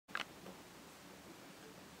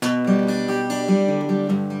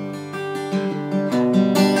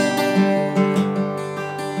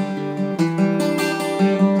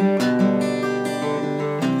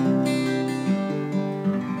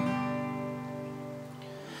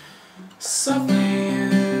Softly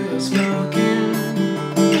you have spoken,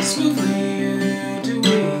 smoothly you do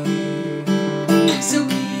it.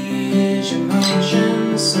 Silky is your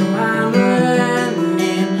motion, so I'm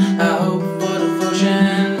learning. I hope for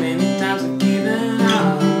devotion, many times I've given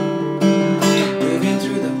up. Moving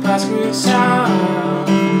through the past groups out.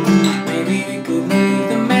 Maybe we could move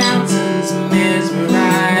the mountains and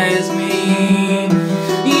mesmerize me.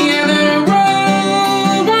 Yeah, the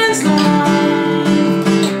road runs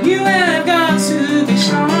long. You have got to be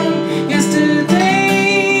strong.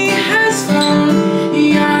 Yesterday has flown.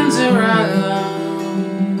 Yonder alone.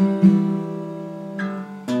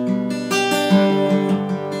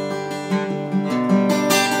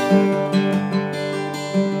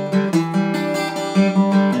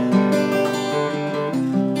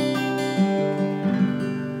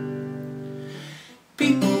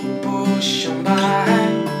 People push on by,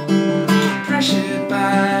 pressured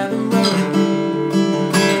by the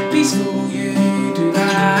road. Peaceful you do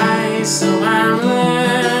lie, so I'm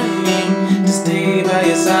learning to stay by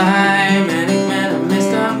your side.